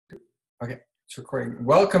Okay, it's recording.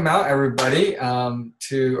 Welcome out, everybody,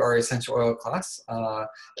 to our essential oil class.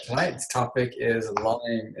 Tonight's topic is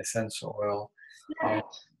lime essential oil.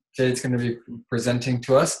 Jade's going to be presenting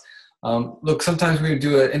to us. Look, sometimes we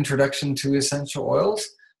do an introduction to essential oils.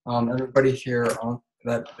 Everybody here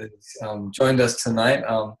that is, joined us tonight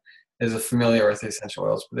is familiar with essential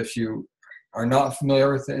oils. But if you are not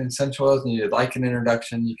familiar with the essential oils and you'd like an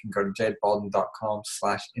introduction, you can go to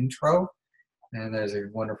jadebaldwin.com/intro. And there's a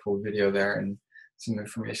wonderful video there and some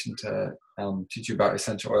information to teach you about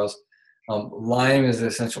essential oils. Lime is the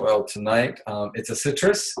essential oil tonight. It's a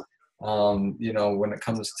citrus. You know, when it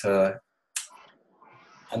comes to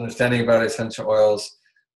understanding about essential oils,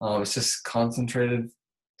 it's just concentrated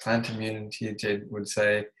plant immunity, Jade would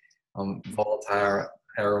say. Volatile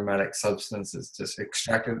aromatic substances just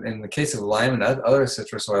extracted. In the case of lime and other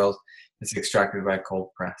citrus oils, it's extracted by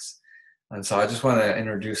cold press. And so I just want to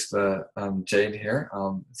introduce the Jade here.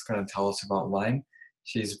 It's going to tell us about lime.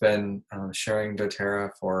 She's been sharing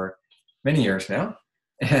doTERRA for many years now.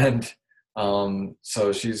 And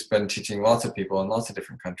so she's been teaching lots of people in lots of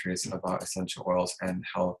different countries about essential oils and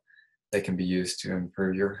how they can be used to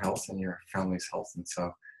improve your health and your family's health. And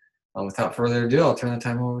so without further ado, I'll turn the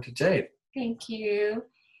time over to Jade. Thank you.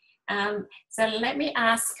 So let me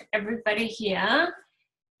ask everybody here,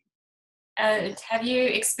 have you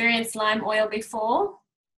experienced lime oil before?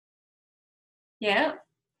 Yeah.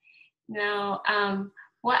 Now,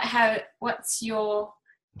 what's your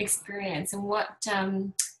experience, and what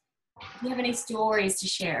do you have any stories to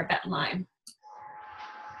share about lime?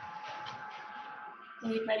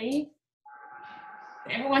 Anybody?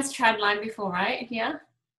 Everyone's tried lime before, right? Yeah.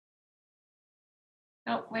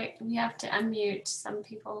 Oh wait, we have to unmute some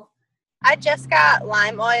people. I just got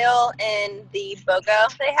lime oil in the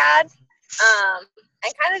BOGO they had.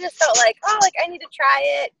 And kind of just felt like, I need to try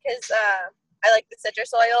it because I like the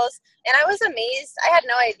citrus oils. And I was amazed. I had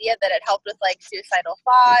no idea that it helped with like suicidal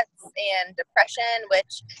thoughts and depression,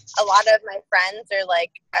 which a lot of my friends are like,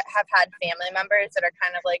 have had family members that are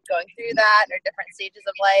kind of like going through that or different stages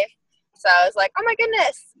of life. So I was like, oh my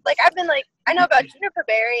goodness. Like I've been like, I know about juniper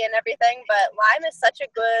berry and everything, but lime is such a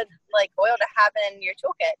good like oil to have in your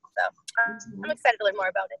toolkit. So I'm excited to learn more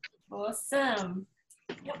about it. Awesome.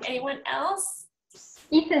 Anyone else?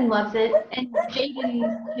 Ethan loves it, and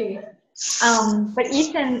Jaden too. But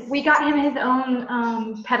Ethan, we got him his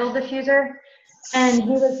own pedal diffuser, and he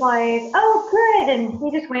was like, "Oh, good!" And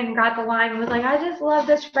he just went and got the lime and was like, "I just love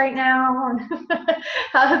this right now."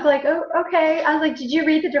 I was like, "Oh, okay." I was like, "Did you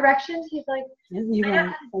read the directions?" He's like,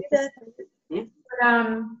 "Yeah, But,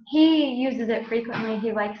 he uses it frequently.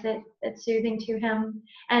 He likes it. It's soothing to him.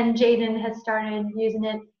 And Jaden has started using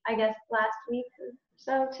it, I guess, last week or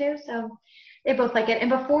so too. So they both like it. And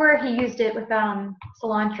before he used it with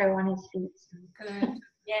cilantro on his feet. Good.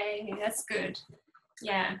 Yay, that's good.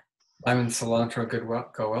 Yeah. Lime and cilantro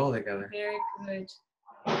go well together. Very good.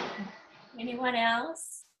 Anyone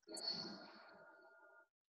else?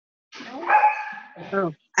 No?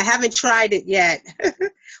 Oh, I haven't tried it yet,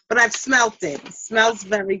 but I've smelt it. It smells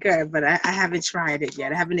very good, but I haven't tried it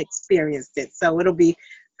yet. I haven't experienced it, so it'll be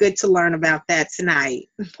good to learn about that tonight.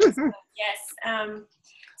 Yes.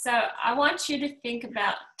 So I want you to think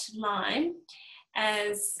about lime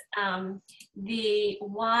as the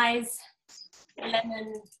wise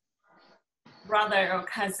lemon brother or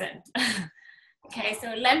cousin. Okay,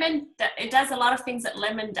 so lemon, it does a lot of things that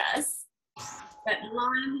lemon does, but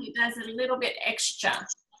lime, it does a little bit extra.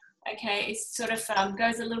 Okay, it sort of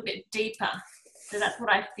goes a little bit deeper. So that's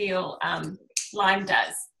what I feel lime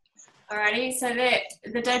does. Alrighty, so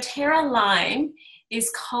the doTERRA lime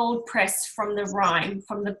is cold pressed from the rind,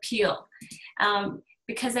 from the peel,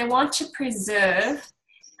 because they want to preserve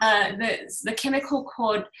the chemical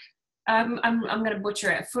called, I'm going to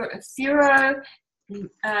butcher it,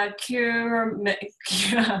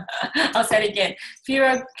 I'll say it again,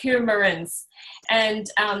 Furocoumarins. And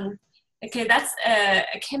okay, that's a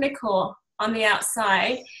chemical on the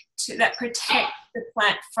outside that protects the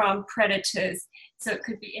plant from predators. So it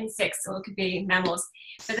could be insects or it could be mammals.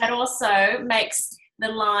 But that also makes the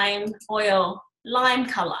lime oil lime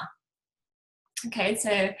color. Okay,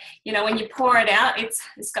 so you know when you pour it out, it's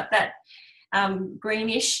got that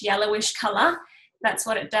greenish, yellowish color. That's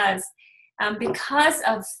what it does. Because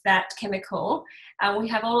of that chemical, we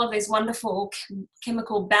have all of this wonderful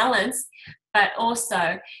chemical balance, but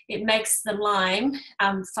also it makes the lime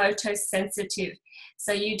photosensitive.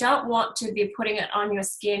 So you don't want to be putting it on your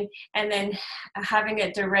skin and then having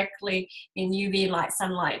it directly in UV light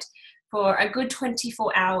sunlight for a good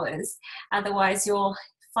 24 hours. Otherwise, you'll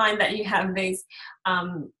find that you have these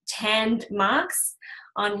tanned marks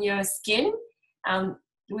on your skin.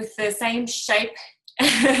 with the same shape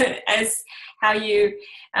as how you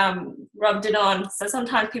rubbed it on. So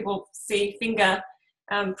sometimes people see finger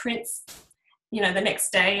prints, you know, the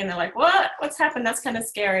next day, and they're like, what's happened? That's kind of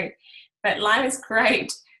scary. But lime is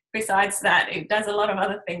great. Besides that, it does a lot of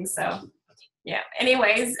other things. So yeah.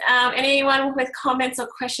 Anyways, anyone with comments or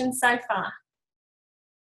questions so far?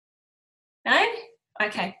 No?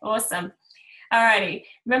 Okay, awesome. Alrighty.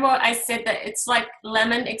 Remember what I said, that it's like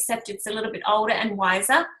lemon, except it's a little bit older and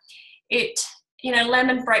wiser.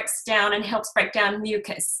 Lemon breaks down and helps break down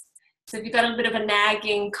mucus. So if you've got a bit of a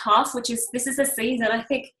nagging cough, this is a season, I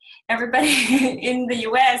think everybody in the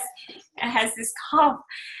US has this cough,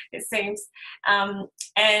 it seems.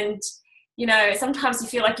 Sometimes you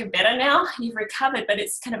feel like you're better now, you've recovered, but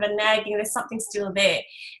it's kind of a nagging, there's something still there.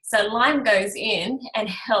 So lime goes in and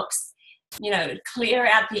helps, clear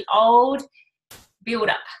out the old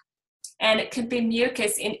build-up. And it can be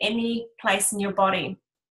mucus in any place in your body.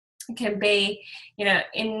 It can be, in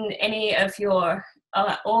any of your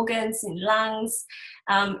organs, in lungs.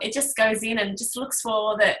 It just goes in and just looks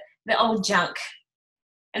for the old junk.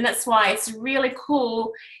 And that's why it's really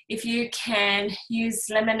cool if you can use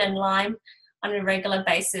lemon and lime on a regular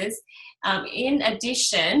basis, in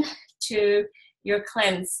addition to your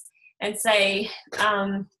cleanse. And say,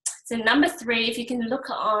 so number 3, if you can look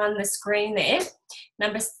on the screen there,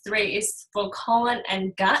 number 3 is for colon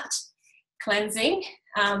and gut cleansing.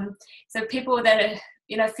 So people that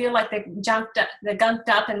are, feel like they're gunked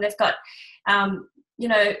up and they've got,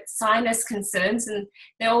 sinus concerns, and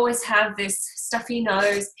they always have this stuffy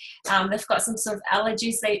nose. They've got some sort of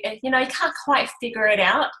allergies. You can't quite figure it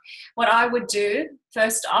out. What I would do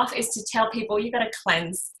first off is to tell people you got to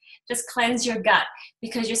cleanse. Just cleanse your gut,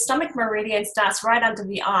 because your stomach meridian starts right under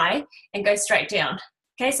the eye and goes straight down.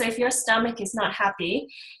 Okay, so if your stomach is not happy,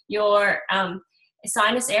 your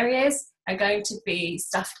sinus areas are going to be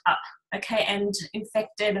stuffed up, okay, and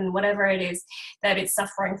infected and whatever it is that it's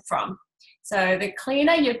suffering from. So the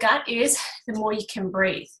cleaner your gut is, the more you can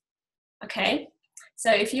breathe, okay?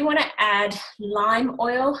 So if you want to add lime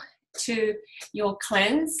oil to your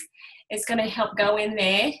cleanse, it's going to help go in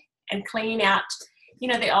there and clean out,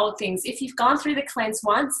 the old things. If you've gone through the cleanse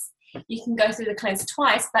once, you can go through the cleanse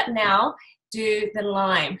twice, but now do the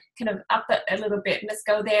lime, kind of up it a little bit. Let's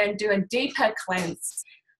go there and do a deeper cleanse,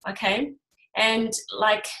 okay? And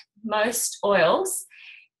like most oils,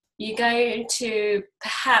 you're going to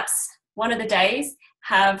perhaps one of the days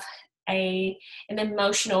have an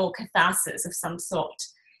emotional catharsis of some sort,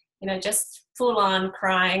 just full on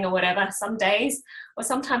crying or whatever some days, or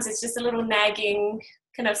sometimes it's just a little nagging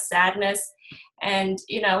kind of sadness, and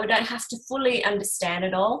we don't have to fully understand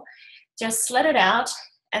it all. Just let it out,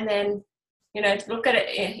 and then look at it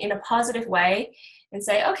in a positive way and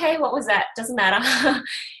say, okay, what was that? Doesn't matter.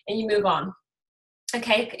 And you move on.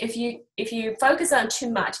 Okay, if you focus on too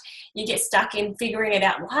much, you get stuck in figuring it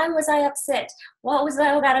out. Why was I upset? What was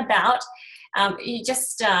all that about? You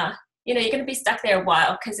just you're going to be stuck there a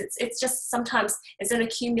while, because it's just sometimes it's an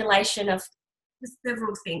accumulation of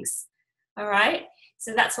several things. All right,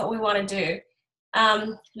 so that's what we want to do.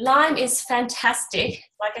 Lime is fantastic.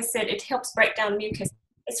 Like I said, it helps break down mucus.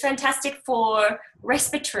 It's fantastic for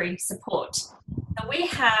respiratory support. So we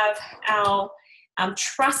have our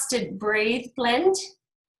trusted Breathe blend,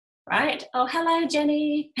 right? Oh, hello,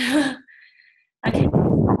 Jenny. Okay.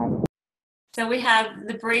 So we have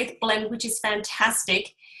the Breathe blend, which is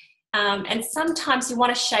fantastic. And sometimes you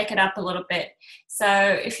want to shake it up a little bit. So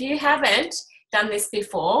if you haven't done this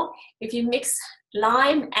before, if you mix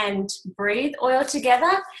lime and Breathe oil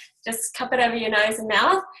together, just cup it over your nose and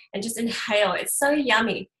mouth and just inhale. It's so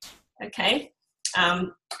yummy, okay?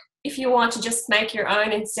 If you want to just make your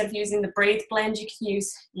own, instead of using the Breathe blend, you can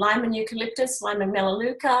use lime and eucalyptus, lime and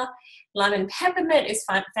melaleuca, lime and peppermint is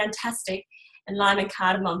fantastic, and lime and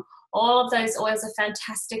cardamom. All of those oils are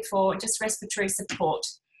fantastic for just respiratory support.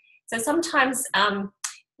 So sometimes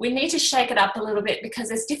we need to shake it up a little bit, because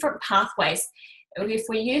there's different pathways. If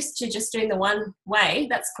we're used to just doing the one way,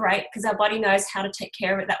 that's great, because our body knows how to take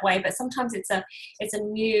care of it that way. But sometimes it's a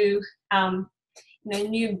new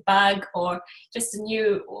new bug, or just a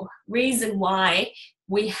new reason why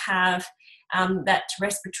we have that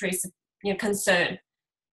respiratory concern.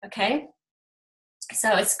 Okay,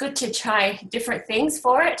 so it's good to try different things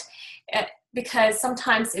for it, because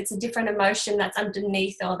sometimes it's a different emotion that's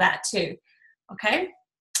underneath all that too. Okay,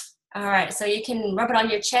 all right, so you can rub it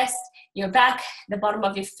on your chest, your back, the bottom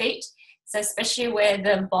of your feet. So especially where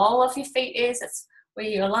the ball of your feet is, that's where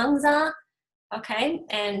your lungs are. Okay,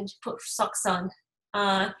 and put socks on.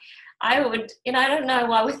 I would, I don't know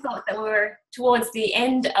why we thought that we were towards the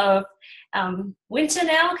end of winter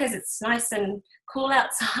now, because it's nice and cool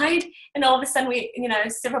outside, and all of a sudden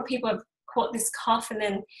several people have caught this cough, and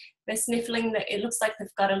then they're sniffling that it looks like they've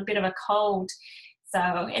got a bit of a cold. So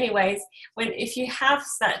anyways, if you have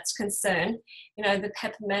that concern, the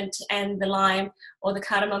peppermint and the lime, or the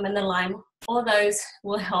cardamom and the lime, all those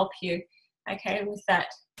will help you, okay, with that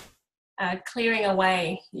clearing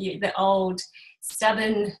away the old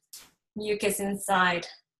stubborn mucus inside,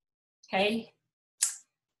 okay?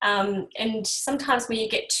 And sometimes when you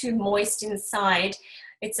get too moist inside,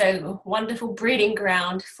 it's a wonderful breeding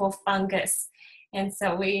ground for fungus. And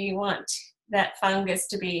so we want that fungus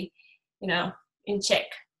to be, in check.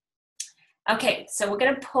 Okay, so we're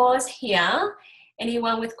going to pause here.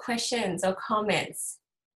 Anyone with questions or comments?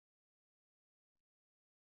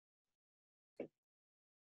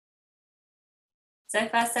 So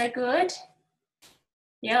far, so good?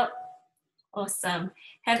 Yep. Awesome.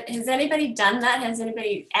 Has anybody done that? Has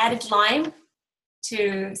anybody added lime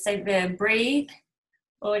to, say, the breathe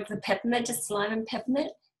or the peppermint, just lime and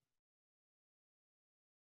peppermint?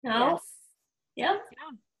 No? Yes. Yep.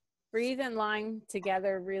 Yeah. Breathe and lime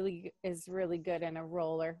together is really good in a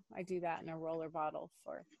roller. I do that in a roller bottle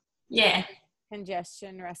for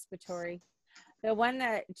congestion, respiratory. The one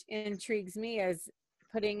that intrigues me is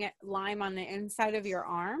putting lime on the inside of your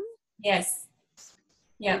arm. Yes.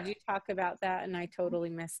 Yeah. Did you talk about that and I totally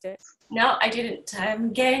missed it? No, I didn't.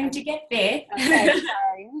 I'm going to get there. Okay,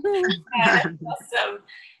 sorry. Yeah, awesome.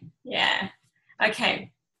 Yeah.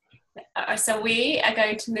 Okay. So we are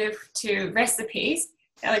going to move to recipes.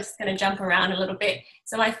 We're just going to jump around a little bit.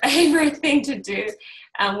 So my favorite thing to do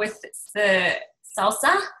with the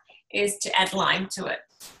salsa is to add lime to it.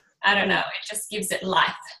 I don't know. It just gives it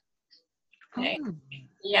life. Okay.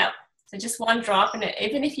 Yeah. So just one drop, and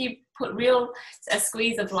even if you put a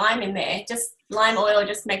squeeze of lime in there, just lime oil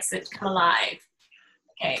just makes it come alive.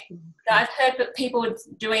 Okay. So I've heard people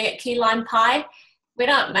doing it key lime pie. We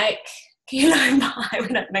don't make key lime pie. We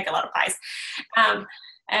don't make a lot of pies.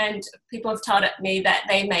 And people have told me that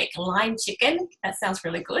they make lime chicken. That sounds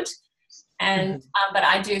really good. And but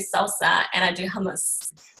I do salsa and I do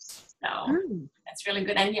hummus. So that's really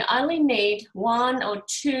good. And you only need 1 or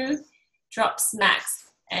 2 drops max.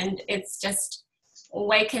 And it's just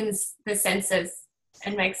awakens the senses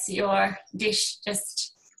and makes your dish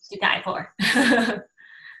just to die for.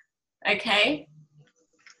 Okay.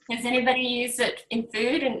 Has anybody used it in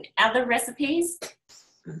food and other recipes?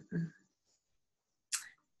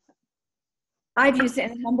 I've used it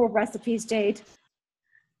in a number of recipes, Jade.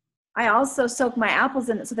 I also soak my apples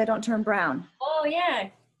in it so they don't turn brown. Oh, yeah.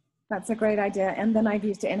 That's a great idea. And then I've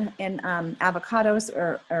used it in avocados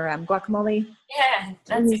or guacamole. Yeah,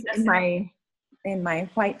 that's in my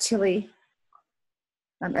white chili,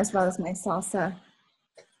 as well as my salsa.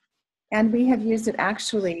 And we have used it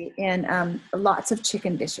actually in lots of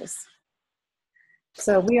chicken dishes.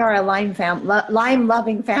 So we are a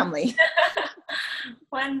lime-loving family.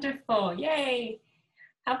 Wonderful. Yay.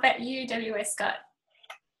 How about you, W.S. Scott?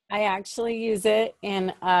 I actually use it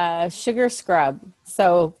in a sugar scrub.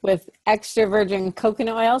 So with extra virgin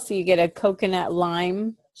coconut oil, so you get a coconut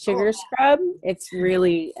lime sugar scrub. It's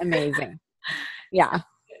really amazing. Yeah.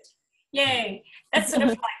 Yay. That's sort of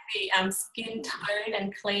like the skin tone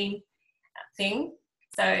and clean thing.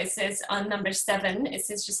 So it says on number 7, it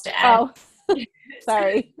says just to add. Oh,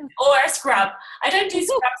 sorry. Or a scrub. I don't do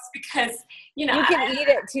scrubs because, you can eat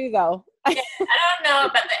it too, though. Yeah, I don't know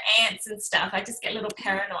about the ants and stuff. I just get a little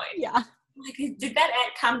paranoid. Yeah. Like, did that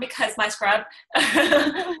ant come because my scrub? So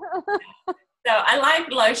I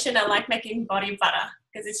like lotion. I like making body butter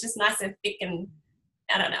because it's just nice and thick and,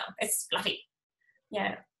 I don't know, it's fluffy.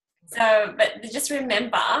 Yeah. So, but just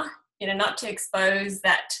remember, not to expose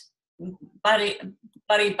that body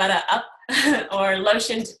butter up or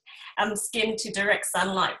lotioned skin to direct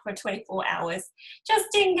sunlight for 24 hours,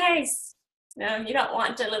 just in case. You don't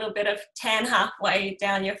want a little bit of tan halfway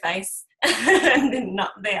down your face and then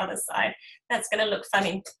not the other side. That's going to look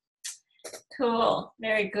funny. Cool.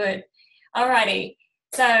 Very good. Alrighty.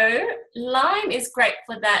 So lime is great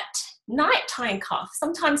for that nighttime cough.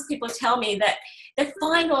 Sometimes people tell me that they're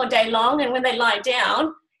fine all day long, and when they lie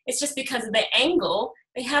down, it's just because of their angle.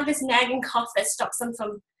 They have this nagging cough that stops them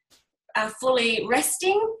from fully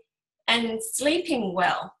resting and sleeping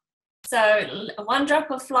well. So 1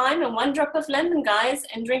 drop of lime and 1 drop of lemon, guys,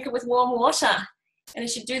 and drink it with warm water, and it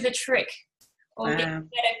should do the trick. Or get a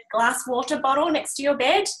glass water bottle next to your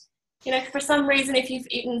bed. For some reason, if you've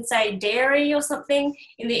eaten, say, dairy or something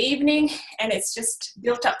in the evening and it's just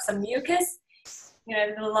built up some mucus,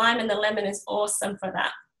 the lime and the lemon is awesome for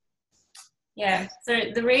that. Yeah,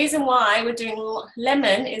 so the reason why we're doing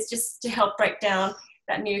lemon is just to help break down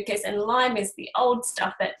that mucus, and lime is the old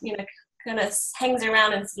stuff that, kind of hangs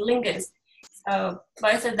around and lingers. So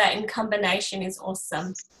both of that in combination is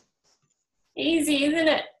awesome. Easy, isn't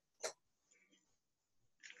it?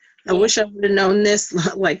 I wish I would have known this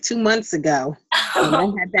like 2 months ago when I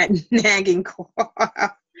had that nagging cough.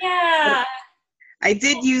 Yeah. I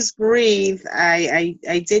did use Breathe. I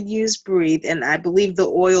did use Breathe, and I believe the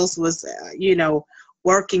oils was,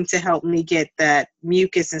 working to help me get that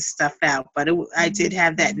mucus and stuff out. But I did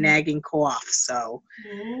have that nagging cough, so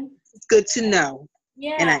it's good to know.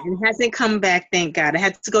 Yeah. And it hasn't come back, thank God.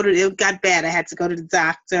 It got bad. I had to go to the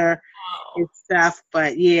doctor and stuff,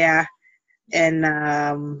 but yeah. And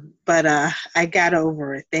I got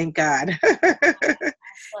over it, thank God.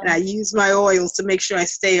 And I use my oils to make sure I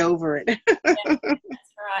stay over it. Yeah,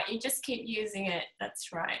 that's right. You just keep using it.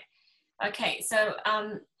 That's right. Okay, so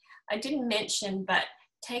I didn't mention, but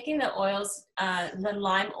taking the oils, the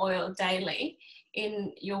lime oil daily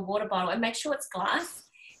in your water bottle, and make sure it's glass.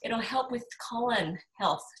 It'll help with colon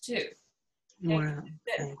health too. Okay? Wow.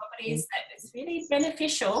 The properties that is really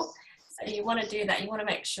beneficial. So you want to do that. You want to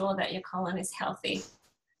make sure that your colon is healthy.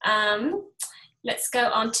 Let's go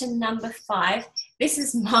on to number 5. This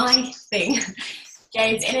is my thing.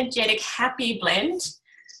 Jade's Energetic Happy Blend.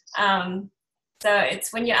 So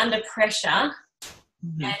it's when you're under pressure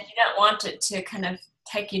and you don't want it to kind of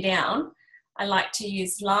take you down. I like to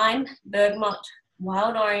use lime, bergamot,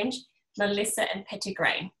 wild orange, melissa, and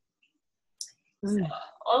petitgrain. So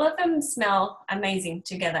all of them smell amazing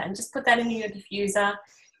together, and just put that in your diffuser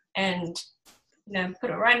and put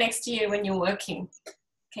it right next to you when you're working.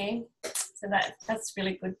 Okay, so that's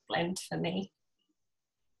really good blend for me.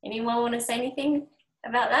 Anyone want to say anything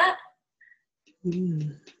about that? Okay,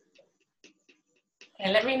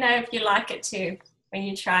 let me know if you like it too when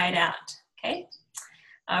you try it out. Okay,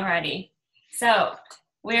 alrighty. So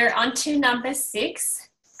we're on to number 6,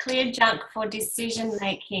 clear junk for decision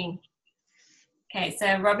making. Okay,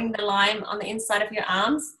 so rubbing the lime on the inside of your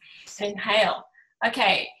arms and inhale.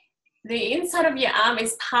 Okay, the inside of your arm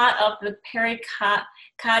is part of the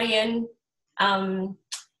pericardian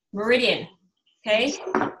meridian, okay?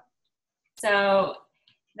 So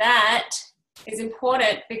that is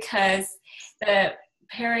important because the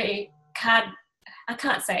I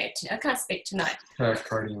can't say it, I can't speak tonight.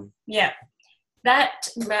 Pericardium. Yeah, that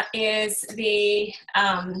is the,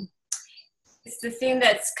 it's the thing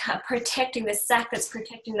that's protecting, the sac that's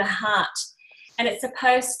protecting the heart. And it's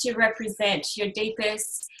supposed to represent your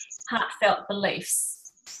deepest heartfelt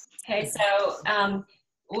beliefs. Okay, so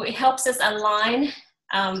it helps us align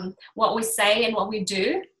what we say and what we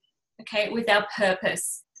do, okay, with our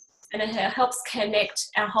purpose. And it helps connect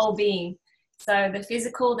our whole being. So the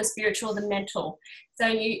physical, the spiritual, the mental. So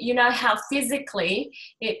you know how physically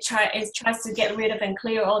it tries to get rid of and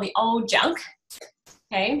clear all the old junk,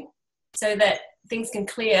 okay, so that things can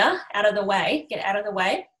clear out of the way, get out of the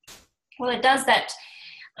way. Well, it does that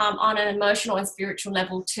on an emotional and spiritual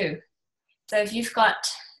level too. So if you've got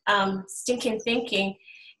stinking thinking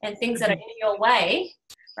and things that are in your way,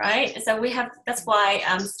 right? So that's why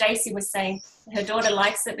Stacey was saying her daughter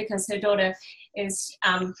likes it because her daughter is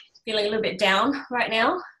feeling a little bit down right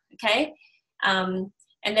now, okay? And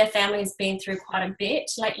their family has been through quite a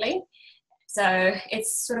bit lately. So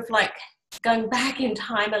it's sort of like going back in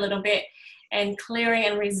time a little bit and clearing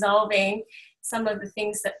and resolving some of the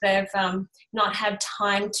things that they've not had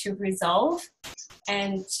time to resolve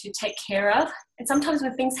and to take care of. And sometimes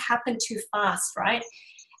when things happen too fast, right?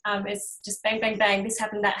 It's just bang, bang, bang, this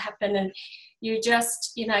happened, that happened, and you're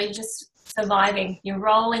just surviving. You're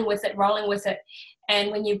rolling with it.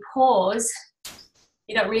 And when you pause,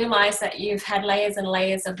 you don't realize that you've had layers and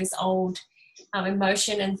layers of this old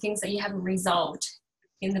emotion and things that you haven't resolved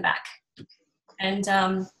in the back. And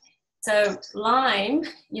so lime,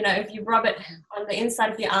 if you rub it on the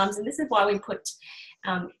inside of your arms, and this is why we put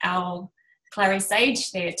our clary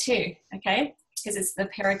sage there too, okay? Because it's the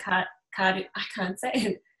pericardium, I can't say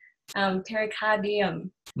it, pericardium,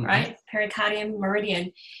 right? Pericardium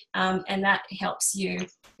meridian, and that helps you,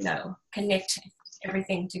 connect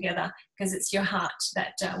everything together because it's your heart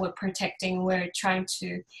that we're protecting. We're trying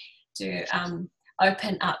to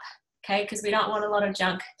open up, okay? Because we don't want a lot of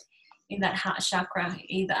junk in that heart chakra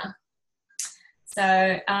either.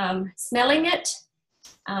 So smelling it,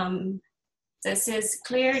 this is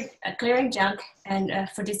clearing junk and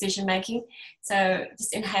for decision making. So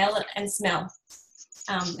just inhale it and smell.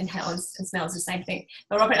 Inhale and smell is the same thing.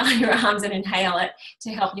 But rub it on your arms and inhale it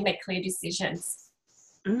to help you make clear decisions.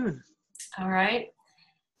 All right.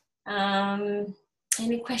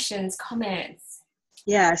 Any questions, comments?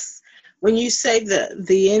 Yes. When you say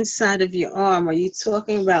the inside of your arm, are you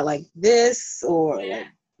talking about like this or like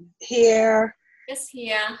here? Just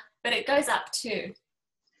here. but it goes up too.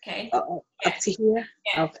 Okay. Up to here?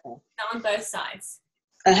 Yeah. Okay. On both sides.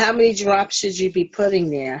 And how many drops should you be putting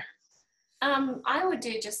there? I would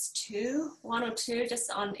do just 2, 1 or 2,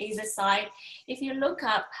 just on either side. If you look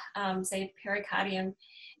up, say, pericardium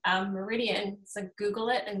meridian, so Google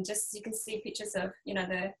it, and just you can see pictures of, you know,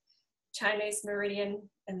 the Chinese meridian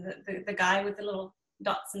and the guy with the little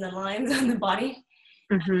dots and the lines on the body.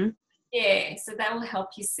 Mm-hmm. Yeah, so that will help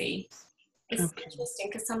you see. It's interesting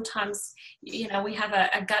because sometimes, you know, we have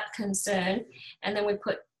a gut concern, and then we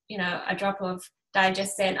put, you know, a drop of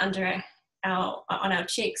Digestin under on our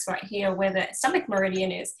cheeks right here where the stomach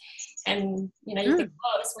meridian is, and you know, you think,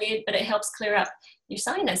 oh, it's weird, but it helps clear up your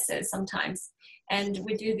sinuses sometimes. And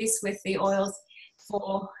we do this with the oils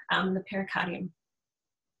for the pericardium.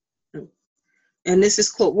 And this is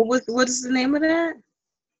called, what is the name of that?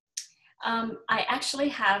 I actually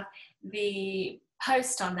have the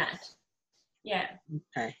post on that. Yeah.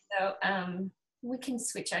 Okay. So we can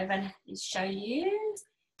switch over and show you.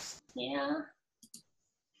 Yeah.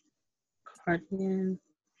 Cardigan.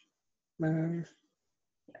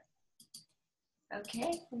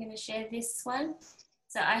 Okay, I'm going to share this one.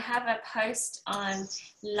 So I have a post on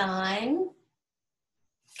Lyme.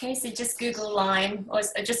 Okay, so just Google Lyme, or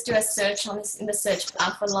just do a search on this in the search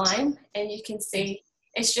bar for Lyme, and you can see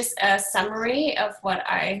it's just a summary of what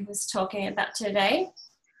I was talking about today.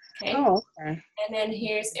 Okay. Oh, okay. And then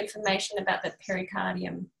here's information about the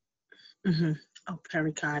pericardium. Mm-hmm. Oh,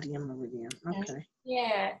 pericardium meridian. Okay.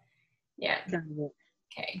 Yeah. Yeah. Got it.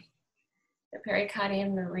 Okay. The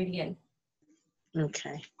pericardium meridian.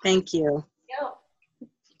 Okay. Thank you. Yeah.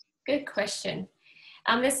 Good question.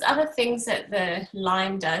 There's other things that the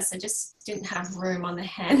Lyme does. I just didn't have room on the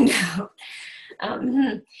handout.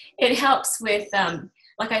 It helps with,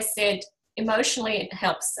 like I said, emotionally it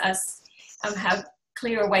helps us have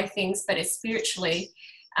clear away things, but it spiritually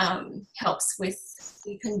helps with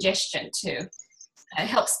the congestion too. It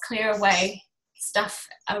helps clear away stuff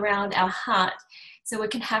around our heart so we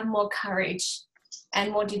can have more courage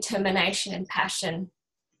and more determination and passion.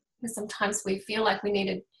 Because sometimes we feel like we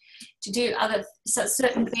needed to do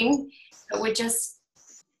certain thing, but we just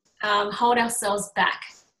hold ourselves back.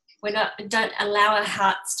 We don't allow our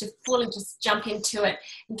hearts to fully just jump into it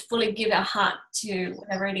and fully give our heart to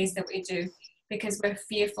whatever it is that we do, because we're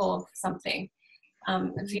fearful of something,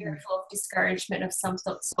 fearful of discouragement of some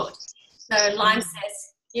sort. So Lyme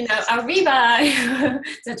says, you know, arriba.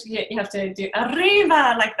 So you have to do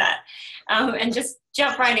arriba like that, and just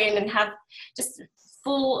jump right in and have just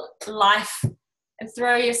full life and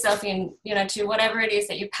throw yourself in, you know, to whatever it is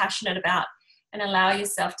that you're passionate about, and allow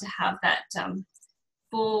yourself to have that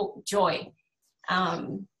full joy.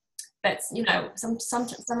 But you know, some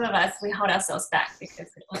of us, we hold ourselves back because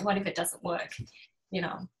what if it doesn't work, you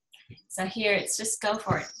know? So here it's just go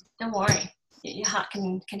for it. Don't worry, your heart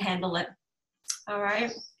can handle it. All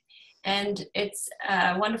right. And it's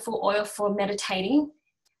a wonderful oil for meditating.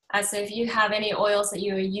 So if you have any oils that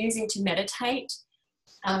you are using to meditate,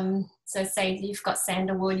 so say you've got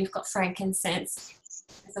sandalwood, you've got frankincense,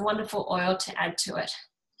 it's a wonderful oil to add to it,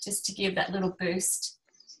 just to give that little boost.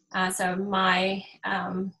 So my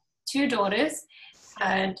 2 daughters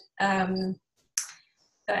had, our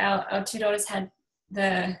 2 daughters had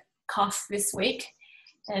the cough this week,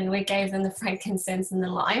 and we gave them the frankincense and the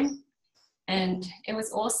lime, and it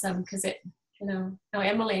was awesome because it, you know,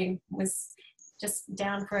 Emily was just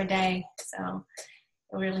down for a day, so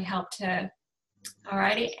it really helped her.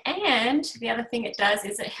 Alrighty, and the other thing it does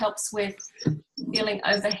is it helps with feeling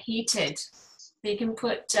overheated. So you can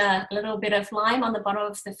put a little bit of lime on the bottom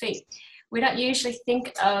of the feet. We don't usually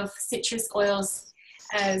think of citrus oils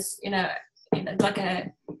as, you know, like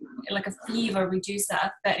a fever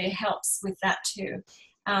reducer, but it helps with that too.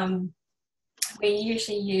 We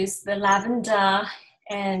usually use the lavender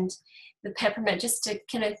and the peppermint just to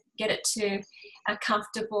kind of get it to a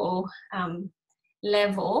comfortable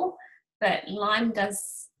level, but lime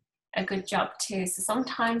does a good job too. So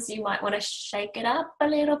sometimes you might want to shake it up a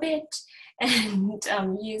little bit and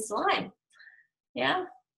use lime. Yeah.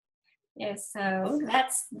 Yeah, so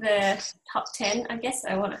that's the top 10. I guess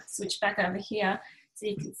I want to switch back over here so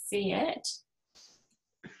you can see it.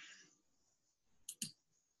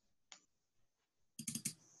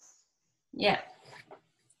 Yeah.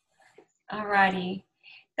 Alrighty.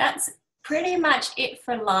 That's pretty much it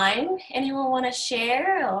for Lyme. Anyone want to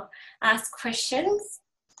share or ask questions?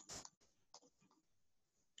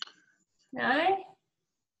 No?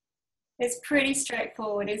 It's pretty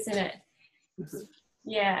straightforward, isn't it? Mm-hmm.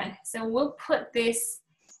 Yeah, so we'll put this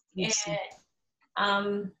video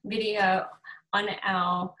on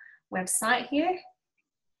our website here.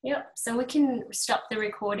 Yep, so we can stop the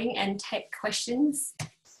recording and take questions.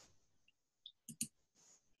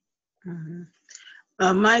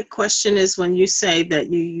 My question is, when you say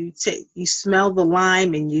that you smell the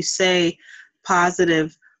lime and you say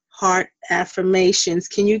positive heart affirmations,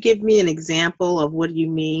 can you give me an example of what you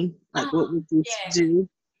mean? Like, what would you do?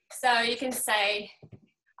 So you can say,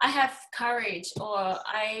 I have courage, or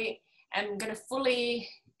I am going to fully,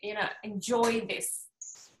 enjoy this.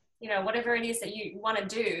 Whatever it is that you want to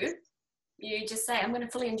do, you just say, I'm going to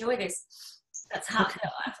fully enjoy this. That's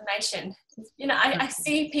heartfelt affirmation. I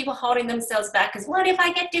see people holding themselves back as, what if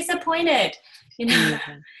I get disappointed?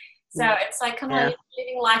 So it's like, come on, you're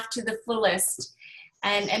living life to the fullest.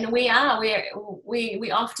 And we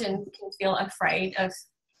often can feel afraid of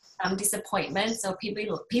disappointments, or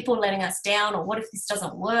people letting us down, or what if this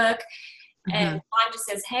doesn't work? And mine just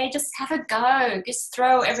says, hey, just have a go. Just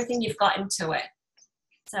throw everything you've got into it.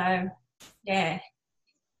 So, yeah.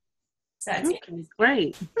 So it's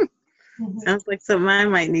great. Sounds like something I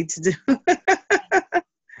might need to do.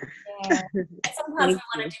 Yeah. Sometimes we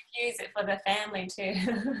want to diffuse it for the family too.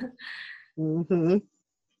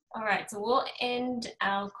 All right, so we'll end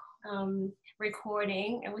our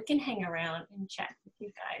recording, and we can hang around and chat with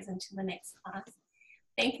you guys until the next class.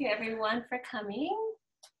 Thank you, everyone, for coming.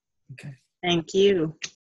 Okay. Thank you.